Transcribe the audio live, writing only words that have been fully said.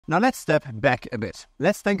Now let's step back a bit.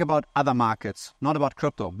 Let's think about other markets, not about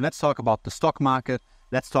crypto. Let's talk about the stock market.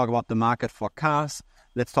 Let's talk about the market for cars.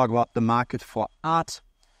 Let's talk about the market for art.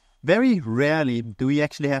 Very rarely do we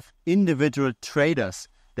actually have individual traders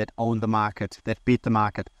that own the market, that beat the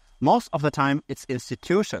market. Most of the time, it's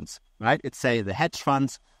institutions, right? It's, say, the hedge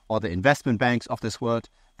funds or the investment banks of this world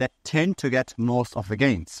that tend to get most of the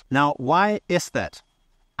gains. Now, why is that?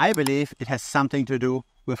 I believe it has something to do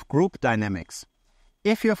with group dynamics.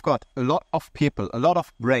 If you've got a lot of people, a lot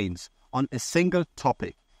of brains on a single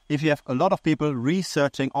topic, if you have a lot of people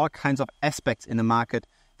researching all kinds of aspects in the market,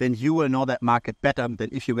 then you will know that market better than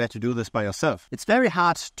if you were to do this by yourself. It's very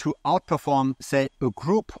hard to outperform, say, a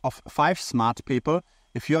group of 5 smart people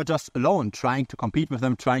if you're just alone trying to compete with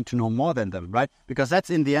them, trying to know more than them, right? Because that's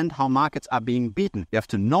in the end how markets are being beaten. You have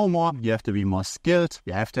to know more, you have to be more skilled,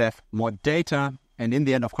 you have to have more data. And in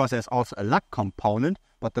the end, of course, there's also a luck component.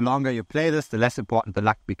 But the longer you play this, the less important the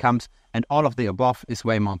luck becomes. And all of the above is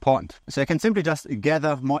way more important. So you can simply just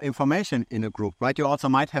gather more information in a group, right? You also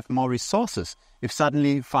might have more resources. If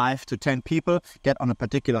suddenly 5 to 10 people get on a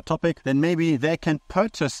particular topic, then maybe they can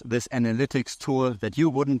purchase this analytics tool that you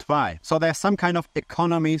wouldn't buy. So there's some kind of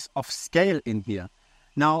economies of scale in here.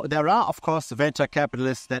 Now, there are, of course, venture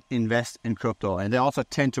capitalists that invest in crypto, and they also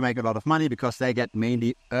tend to make a lot of money because they get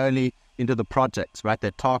mainly early into the projects, right?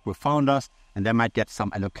 They talk with founders, and they might get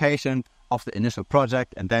some allocation of the initial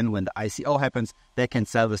project, and then when the ICO happens, they can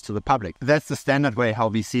sell this to the public. That's the standard way how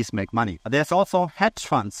VCs make money. There's also hedge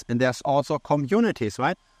funds, and there's also communities,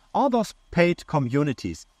 right? All those paid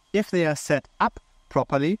communities, if they are set up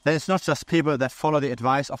properly, then it's not just people that follow the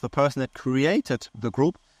advice of the person that created the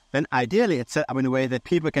group, then ideally it's set up in a way that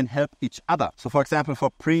people can help each other. So for example, for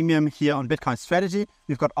Premium here on Bitcoin Strategy,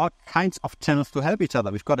 we've got all kinds of channels to help each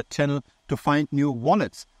other. We've got a channel to find new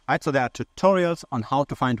wallets, right? So there are tutorials on how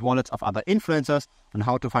to find wallets of other influencers, on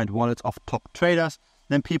how to find wallets of top traders.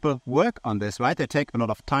 Then people work on this, right? They take a lot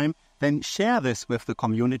of time, then share this with the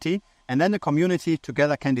community, and then the community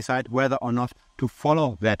together can decide whether or not to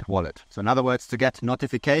follow that wallet. So in other words, to get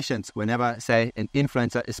notifications whenever, say, an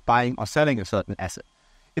influencer is buying or selling a certain asset.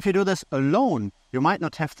 If you do this alone, you might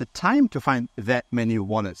not have the time to find that many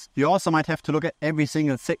wallets. You also might have to look at every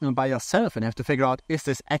single signal by yourself and have to figure out, is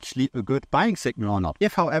this actually a good buying signal or not?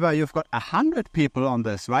 If, however, you've got 100 people on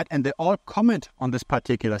this, right, and they all comment on this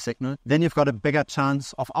particular signal, then you've got a bigger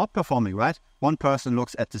chance of outperforming, right? One person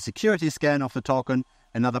looks at the security scan of the token,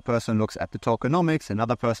 another person looks at the tokenomics,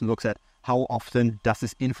 another person looks at how often does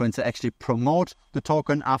this influencer actually promote the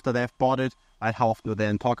token after they've bought it, right? How often do they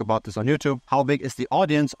then talk about this on YouTube? How big is the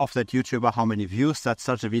audience of that YouTuber? How many views does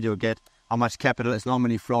such a video get? How much capital is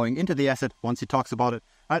normally flowing into the asset once he talks about it?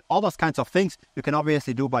 Right? All those kinds of things you can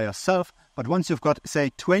obviously do by yourself. But once you've got,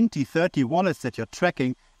 say, 20, 30 wallets that you're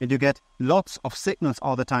tracking and you get lots of signals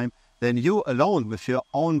all the time, then you alone with your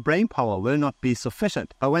own brain power will not be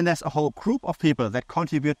sufficient. But when there's a whole group of people that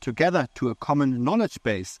contribute together to a common knowledge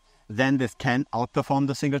base, then this can outperform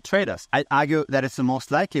the single traders. I'd argue that it's the most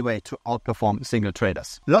likely way to outperform single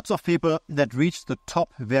traders. Lots of people that reached the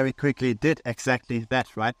top very quickly did exactly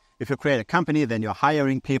that, right? If you create a company, then you're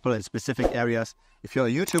hiring people in specific areas. If you're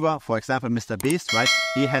a YouTuber, for example, Mr. Beast, right?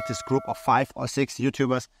 He had this group of 5 or 6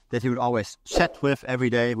 YouTubers that he would always chat with every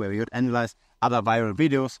day, where he would analyze other viral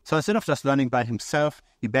videos. So instead of just learning by himself,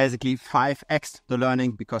 he basically 5x'd the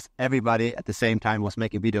learning because everybody at the same time was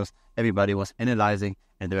making videos, everybody was analyzing,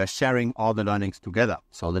 and they were sharing all the learnings together.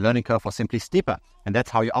 So the learning curve was simply steeper, and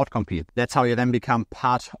that's how you outcompete. That's how you then become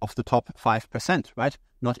part of the top 5%, right?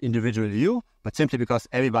 Not individually you, but simply because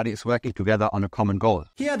everybody is working together on a common goal.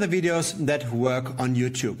 Here are the videos that work on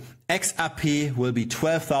YouTube. XRP will be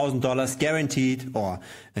 $12,000 guaranteed, or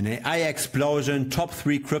an AI explosion, top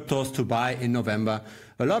 3 cryptos to buy in November.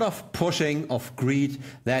 A lot of pushing of greed,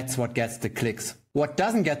 that's what gets the clicks. What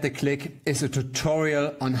doesn't get the click is a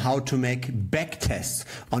tutorial on how to make backtests,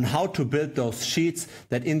 on how to build those sheets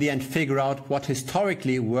that in the end figure out what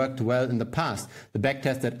historically worked well in the past. The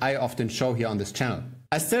backtest that I often show here on this channel.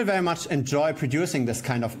 I still very much enjoy producing this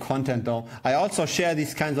kind of content though. I also share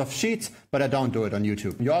these kinds of sheets, but I don't do it on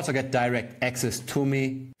YouTube. You also get direct access to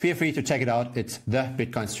me. Feel free to check it out. It's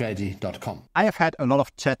thebitcoinstrategy.com. I have had a lot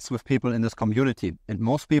of chats with people in this community, and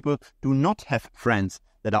most people do not have friends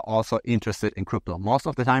that are also interested in crypto. Most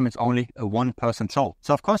of the time, it's only a one-person show.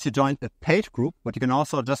 So of course, you join a paid group, but you can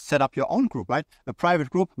also just set up your own group, right? A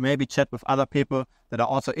private group, maybe chat with other people that are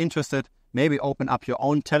also interested, maybe open up your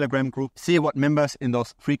own Telegram group, see what members in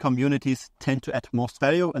those free communities tend to add most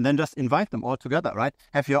value, and then just invite them all together, right?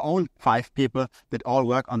 Have your own 5 people that all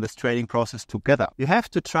work on this trading process together. You have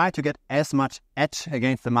to try to get as much edge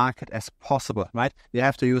against the market as possible, right? You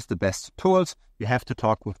have to use the best tools. You have to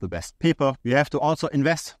talk with the best people. You have to also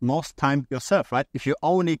invest most time yourself, right? If you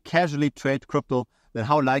only casually trade crypto, then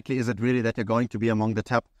how likely is it really that you're going to be among the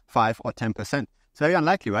top 5 or 10%? It's very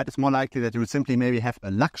unlikely, right? It's more likely that you would simply maybe have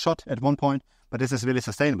a luck shot at one point, but this is really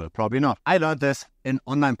sustainable. Probably not. I learned this in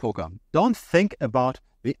online poker. Don't think about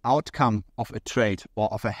the outcome of a trade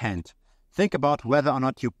or of a hand. Think about whether or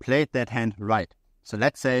not you played that hand right. So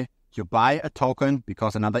let's say you buy a token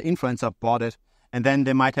because another influencer bought it, and then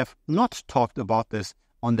they might have not talked about this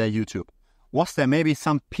on their YouTube. Was there maybe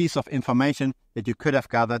some piece of information that you could have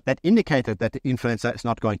gathered that indicated that the influencer is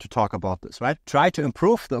not going to talk about this, right? Try to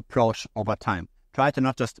improve the approach over time. Try to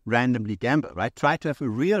not just randomly gamble, right? Try to have a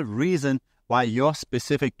real reason why your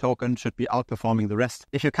specific token should be outperforming the rest.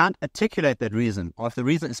 If you can't articulate that reason, or if the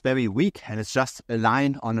reason is very weak and it's just a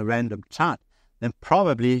line on a random chart, then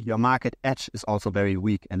probably your market edge is also very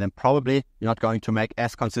weak. And then probably you're not going to make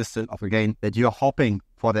as consistent of a gain that you're hoping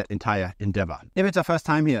for that entire endeavor. If it's your first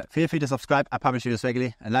time here, feel free to subscribe. I publish videos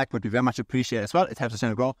regularly, and like would be very much appreciated as well. It helps the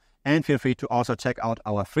channel grow. And feel free to also check out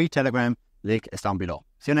our free Telegram. Link is down below.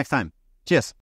 See you next time. Cheers.